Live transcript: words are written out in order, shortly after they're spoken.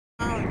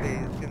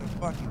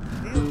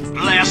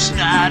Last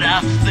night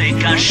I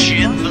think I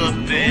shit the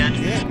bed.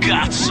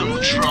 Got so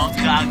drunk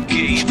I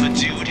gave a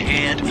dude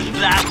head.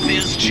 Life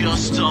is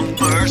just a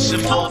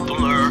merciful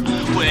blur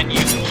when you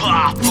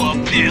pop a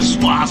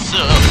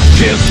Pisswasser.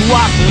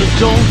 Pisswasser,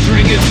 don't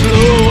drink it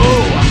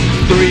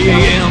slow. 3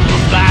 a.m.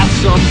 buy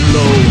some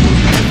blow.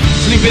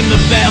 Sleep in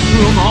the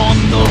bathroom on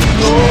the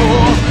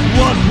floor.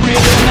 What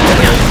really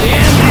matters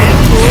in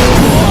this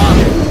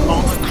war?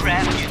 All the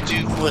crap you do.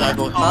 Would I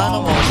go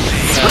hard or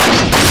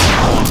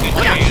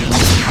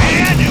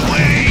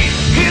anyway,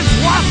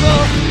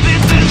 Pisswasser,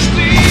 this is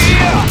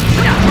fear.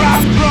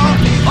 Drop drunk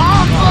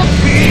off of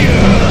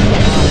fear.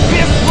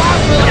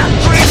 Pisswasser,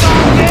 drink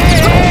all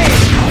day.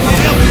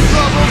 Every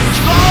trouble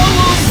go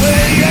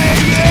away,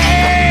 yeah,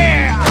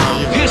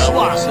 yeah.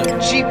 Pisswasser,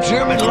 cheap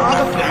German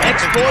lager for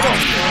export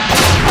only.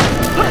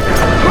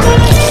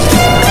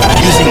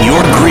 Using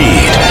your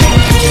greed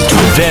to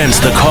advance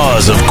the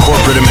cause of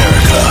corporate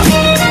America.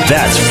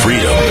 That's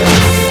freedom.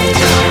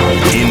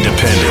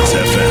 Independence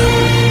FM.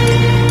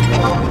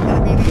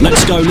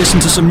 Let's go listen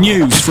to some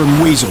news from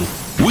Weasel.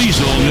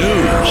 Weasel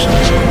News.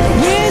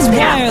 Wiz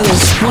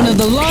Wireless, one of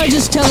the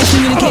largest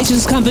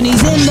telecommunications companies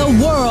in the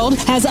world,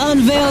 has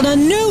unveiled a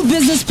new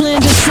business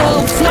plan to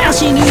sell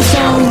flashy new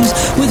phones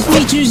with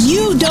features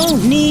you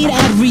don't need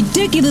at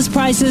ridiculous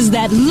prices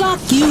that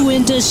lock you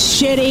into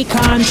shitty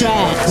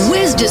contracts.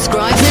 Wiz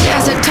describes it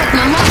as a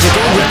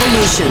technological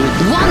revolution.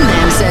 One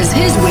man says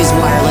his Wiz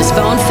Wireless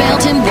phone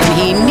failed him when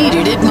he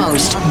needed it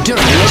most,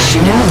 during a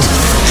shootout.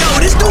 Yo,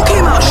 this dude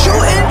came out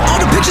shooting. All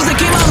the pictures that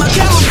came out of my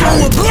camera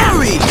phone were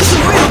blurry. It's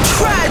a real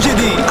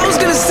tragedy. I was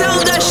gonna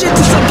sell that shit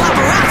to some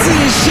paparazzi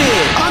and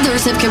shit.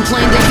 Others have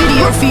complained the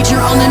video feature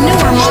on the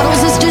newer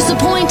models is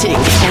disappointing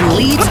and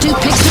leads to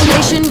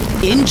pixelation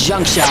in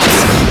junk shops.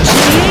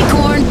 Jay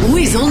Acorn,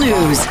 Weasel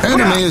News.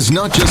 Anime is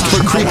not just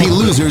for creepy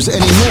losers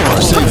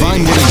anymore, say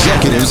Vinewood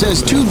executives,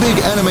 as 2 big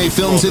anime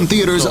films in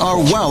theaters are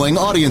wowing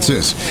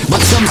audiences.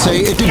 But some say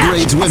it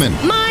degrades women.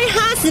 My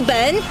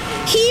husband,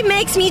 he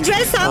makes me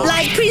dress up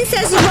like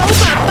Princess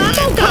Robot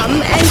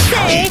Bubblegum and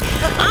say,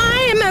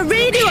 I am a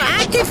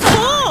radioactive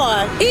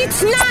whore.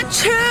 It's not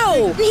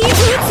true. He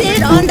puts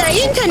it on the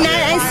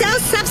internet and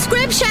sells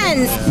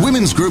subscriptions.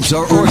 Women's groups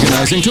are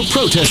organizing to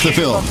protest the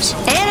films.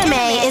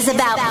 Anime is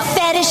about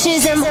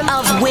fetishism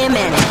of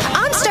women.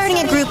 I'm starting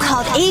a group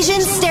called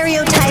Asian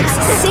Stereotypes,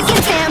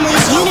 Sickened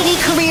Families, Unity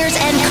Careers,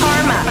 and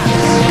Karma.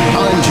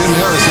 I'm Jim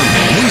Harrison,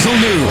 Weasel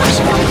News.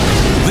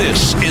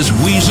 This is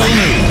Weasel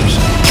News.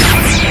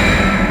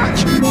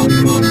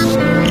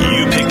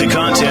 You pick the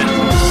content,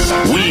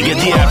 we get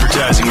the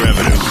advertising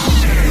revenue.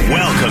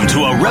 Welcome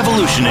to a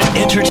revolution in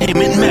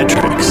entertainment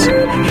metrics.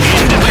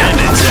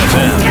 Independence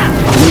FM.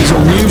 Weasel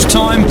News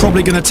time,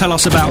 probably going to tell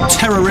us about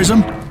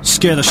terrorism,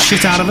 scare the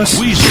shit out of us.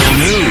 Weasel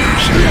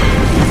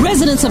News.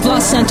 Residents of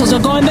Los Santos are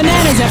going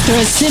bananas after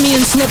a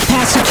simian slipped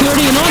past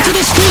security and onto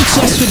the streets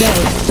yesterday.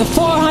 The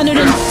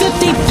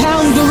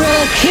 450-pound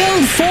gorilla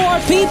killed 4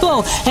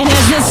 people and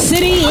has the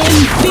city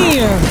in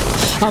fear.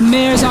 A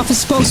mayor's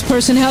office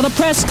spokesperson held a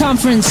press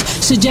conference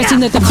suggesting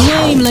that the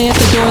blame lay at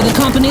the door of the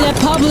company that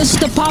published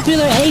the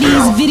popular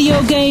 80s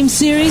video game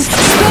series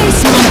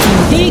Space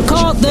Monkey. He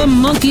called them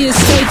Monkey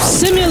Escape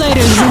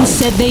simulators and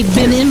said they've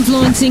been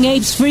influencing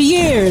apes for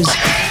years.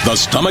 The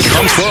stomach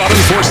pumps were out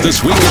in force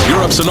this week at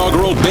Europe's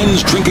inaugural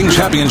binge drinking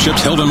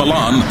championships held in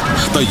Milan.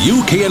 The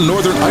UK and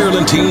Northern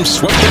Ireland teams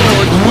swept the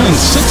board, winning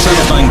 6 out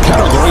of 9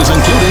 categories,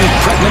 including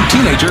pregnant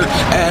teenager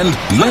and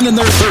men in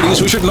their 30s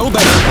who should know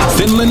better.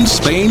 Finland,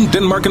 Spain,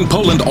 Denmark, and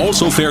Poland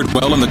also fared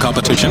well in the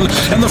competition,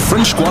 and the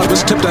French squad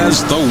was tipped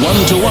as the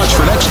one to watch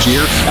for next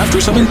year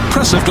after some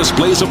impressive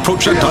displays of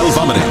projectile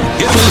vomiting.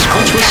 Italy's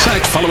coach was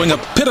sacked following a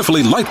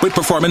pitifully lightweight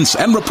performance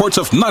and reports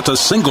of not a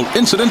single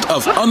incident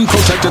of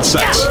unprotected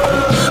sex.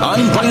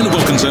 I'm Brian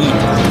Wilkinson,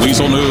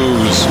 Weasel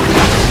News.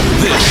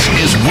 This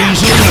is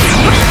Weasel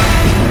News.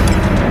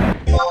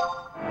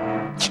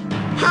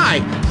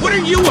 Hi, what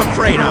are you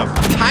afraid of?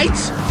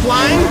 Heights?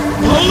 Flying?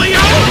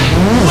 Polio?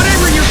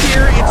 Whatever you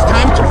fear, it's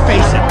time to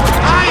face it.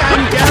 Hi,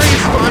 I'm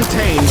Darius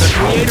Fontaine, the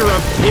creator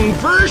of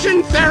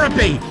Inversion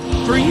Therapy.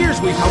 For years,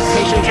 we've helped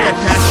patients get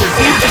past their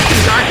deepest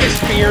and darkest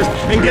fears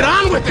and get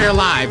on with their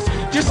lives.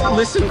 Just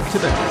listen to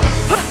the...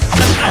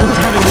 I was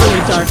having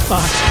really dark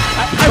thoughts.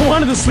 I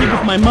wanted to sleep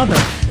with my mother.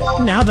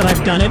 Now that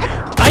I've done it,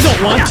 I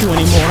don't want to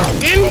anymore.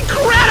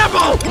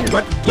 Incredible!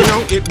 But, you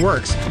know, it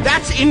works.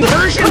 That's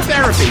inversion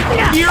therapy.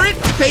 Hear it,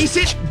 face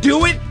it,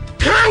 do it,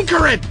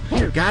 conquer it!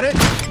 Got it?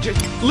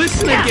 Just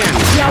listen again.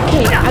 Yeah,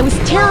 okay. I was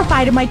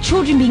terrified of my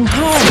children being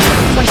harmed.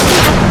 So I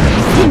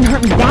it didn't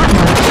hurt me that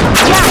much.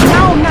 Yeah,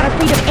 now I'm not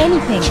afraid of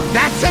anything.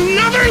 That's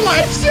another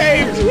life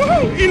saved!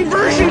 Whoa,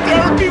 inversion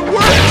therapy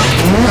works!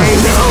 I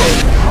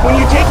know. When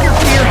you take your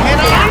fear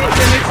head on,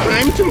 then it's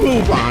time to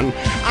move on.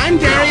 I'm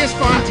Darius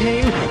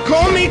Fontaine.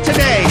 Call me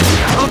today.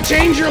 I'll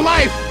change your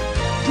life.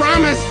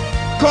 Promise.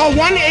 Call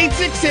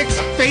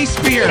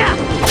 1-866-FACE-FEAR.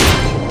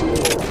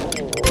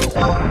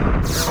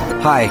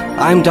 Hi,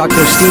 I'm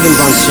Dr. Stephen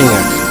Von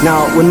Singer.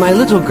 Now, when my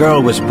little girl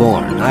was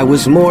born, I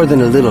was more than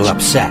a little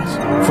upset.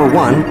 For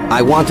one,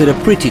 I wanted a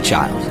pretty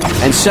child.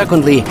 And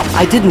secondly,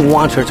 I didn't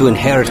want her to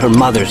inherit her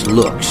mother's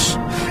looks.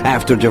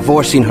 After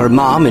divorcing her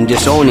mom and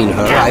disowning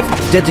her, I've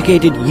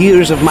dedicated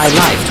years of my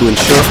life to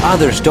ensure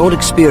others don't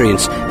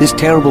experience this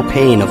terrible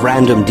pain of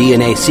random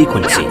DNA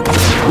sequencing.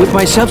 With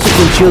my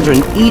subsequent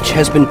children, each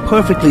has been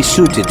perfectly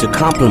suited to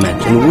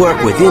complement and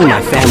work within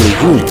my family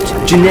unit,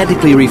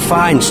 genetically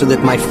refined so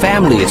that my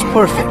family is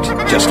perfect,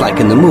 just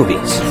like in the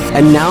movies.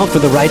 And now, for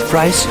the right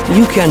price,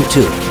 you can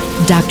too.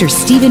 Dr.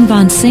 Stephen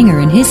Von Singer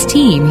and his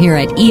team here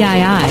at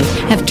EII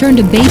have turned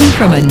a baby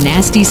from a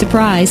nasty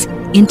surprise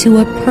into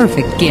a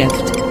perfect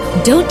gift.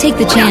 Don't take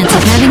the chance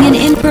of having an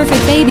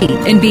imperfect baby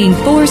and being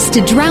forced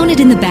to drown it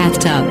in the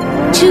bathtub.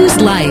 Choose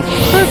life,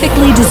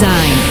 perfectly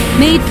designed,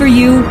 made for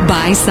you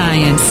by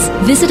science.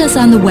 Visit us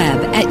on the web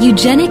at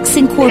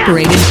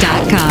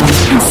eugenicsincorporated.com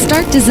and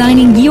start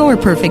designing your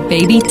perfect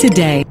baby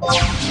today.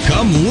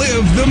 Come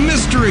live the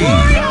mystery.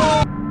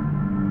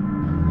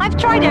 I've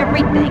tried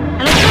everything,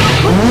 and I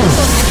couldn't cook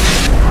this.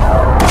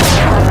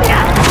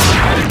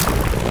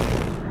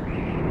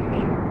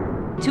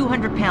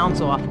 200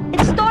 pounds off.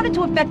 It started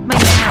to affect my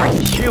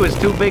marriage. She was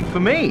too big for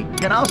me,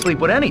 and I'll sleep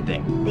with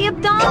anything. The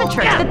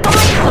abdometrics, the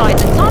thigh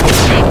size, the tummy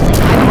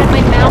stapling. I've had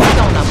my mouth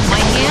sewn up, my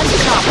hands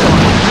chopped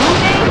off. You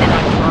name it,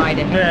 I've tried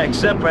it. Yeah,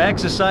 except for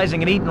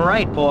exercising and eating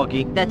right,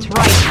 Porky. That's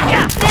right.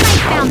 Then I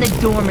found the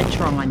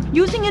Dormitron.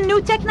 Using a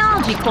new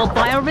technology called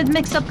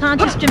biorhythmic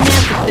subconscious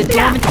gymnastics, the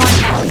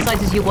Dormitron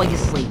exercises you while you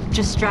sleep.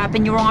 Just strap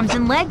in your arms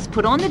and legs,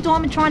 put on the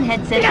Dormitron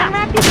headset, and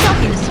wrap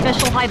yourself in a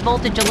special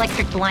high-voltage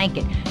electric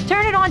blanket.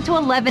 Turn it on to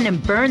 11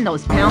 and burn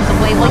those pounds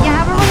away while you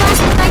have a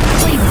relaxing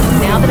night's sleep.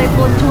 Now that I've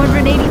lost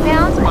 280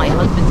 pounds, my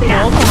husband's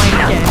all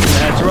mine again.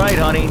 That's right,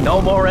 honey.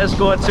 No more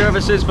escort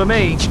services for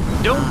me.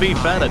 Don't be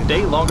fat a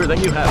day longer than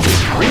you have to.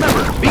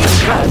 Remember, being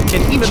fat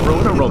can even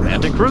ruin a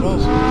romantic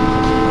cruise.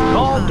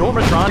 Call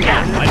Dormitron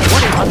at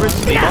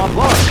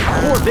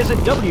 1-800-SLEEP-OFF-LARG or visit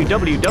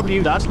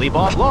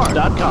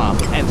www.sleepofflarg.com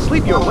and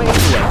sleep your way to a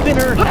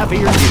thinner,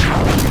 happier you.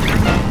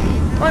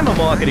 I'm a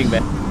marketing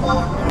man.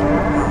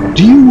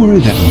 Do you worry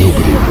that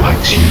nobody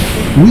likes you?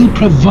 We'll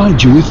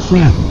provide you with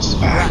friends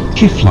at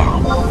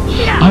Qufim.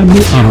 I'm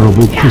the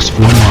Honorable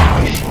Christopher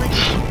Marsh.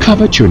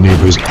 Covet your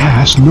neighbor's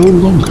ass no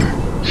longer.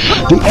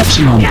 The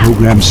Epsilon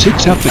program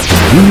seeks out the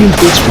convenient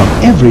bits from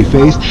every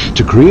faith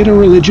to create a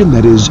religion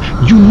that is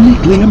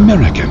uniquely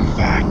American.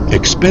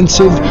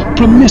 Expensive,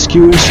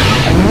 promiscuous,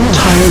 and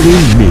entirely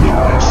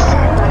meaningless.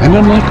 And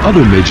unlike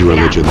other major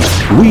religions,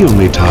 we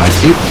only tithe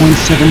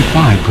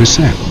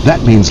 8.75%.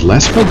 That means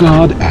less for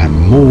God and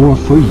more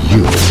for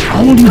you.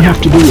 All you have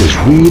to do is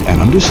read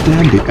and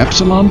understand the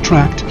Epsilon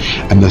Tract,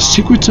 and the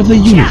secrets of the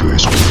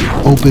universe will be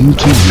open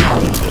to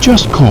you.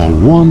 Just call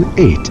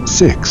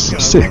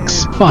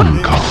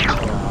 1-866-FUNCOCK.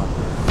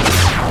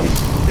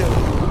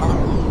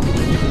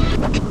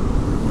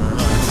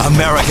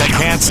 America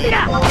can't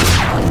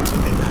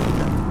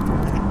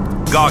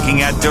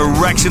gawking at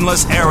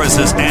directionless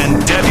heiresses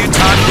and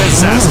debutante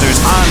disasters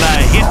on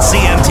the hit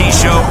CMT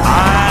show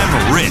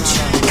I'm Rich.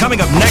 Coming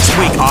up next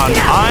week on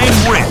I'm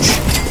Rich.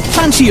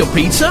 Fancy your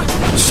pizza?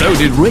 So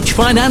did rich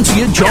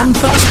financier John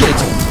Fuskett.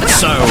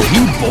 So he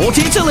bought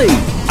Italy.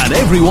 And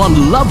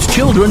everyone loves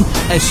children,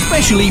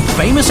 especially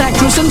famous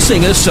actress and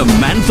singer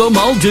Samantha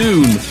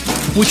Muldoon.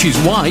 Which is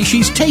why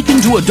she's taken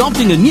to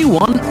adopting a new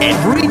one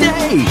every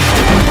day.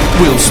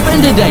 We'll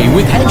spend a day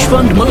with hedge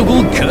fund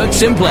mogul Kirk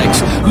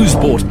Simplex, who's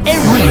bought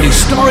every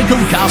historical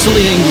castle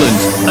in England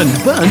and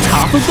burnt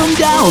half of them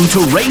down to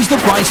raise the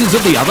prices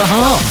of the other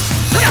half.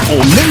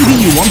 Or maybe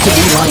you want to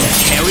be like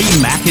Kerry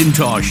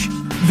McIntosh.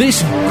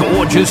 This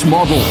gorgeous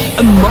model,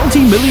 a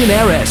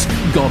multi-millionairess,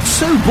 got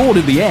so bored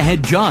of the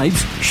airhead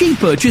jibes, she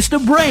purchased a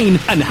brain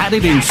and had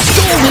it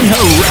installed in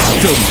her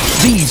rectum.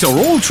 These are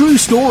all true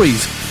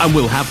stories, and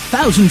we'll have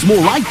thousands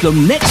more like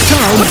them next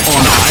time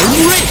on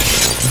I'm Rich.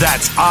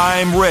 That's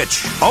I'm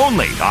Rich,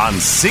 only on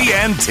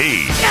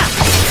CMT.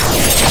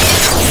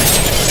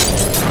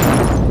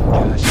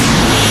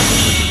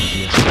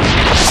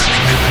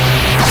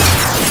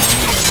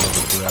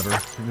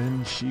 And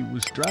then she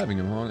was driving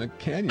along a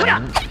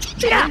canyon.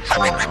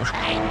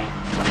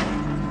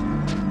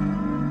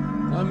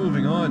 I'm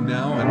moving on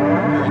now and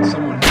married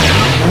someone. I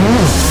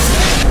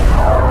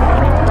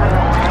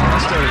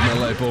started my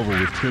life over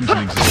with Crimson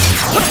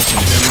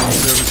Executive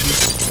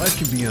Services. Life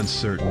can be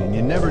uncertain, and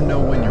you never know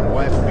when your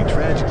wife will be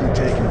tragically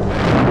taken away.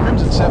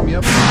 Crimson set me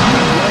up with a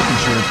life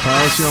insurance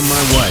policy on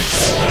my wife.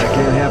 I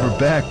can't have her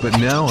back, but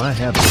now I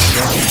have a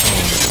second home.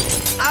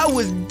 I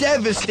was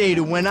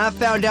devastated when I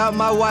found out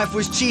my wife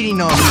was cheating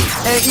on me.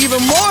 And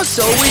even more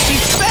so when she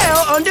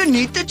fell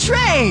underneath the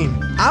train.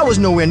 I was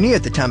nowhere near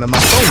at the time and my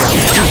phone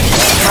went down.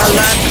 My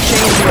life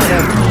changed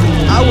forever.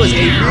 I was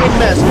a real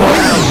mess for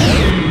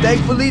hours.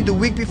 Thankfully, the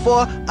week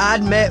before,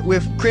 I'd met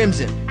with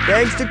Crimson.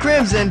 Thanks to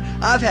Crimson,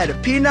 I've had a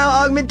penile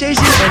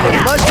augmentation and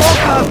am much more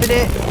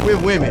confident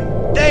with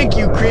women. Thank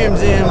you,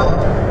 Crimson.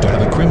 To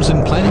have a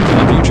Crimson Planning for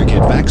the Future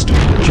Kit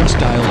backstory, just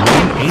dial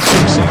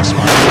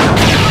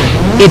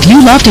 1-866-5. If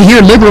you love to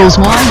hear liberals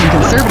whine and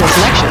conservatives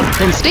lecture,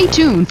 then stay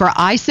tuned for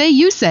I Say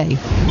You Say.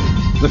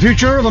 The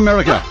future of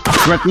America,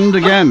 threatened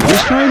again.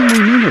 This time we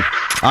mean it.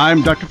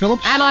 I'm Dr.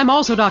 Phillips. And I'm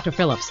also Dr.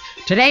 Phillips.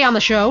 Today on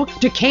the show,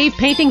 do cave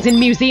paintings in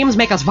museums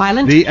make us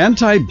violent? The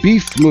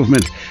anti-beef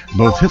movement.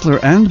 Both Hitler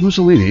and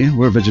Mussolini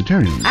were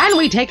vegetarians. And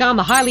we take on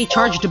the highly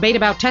charged debate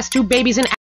about test tube babies in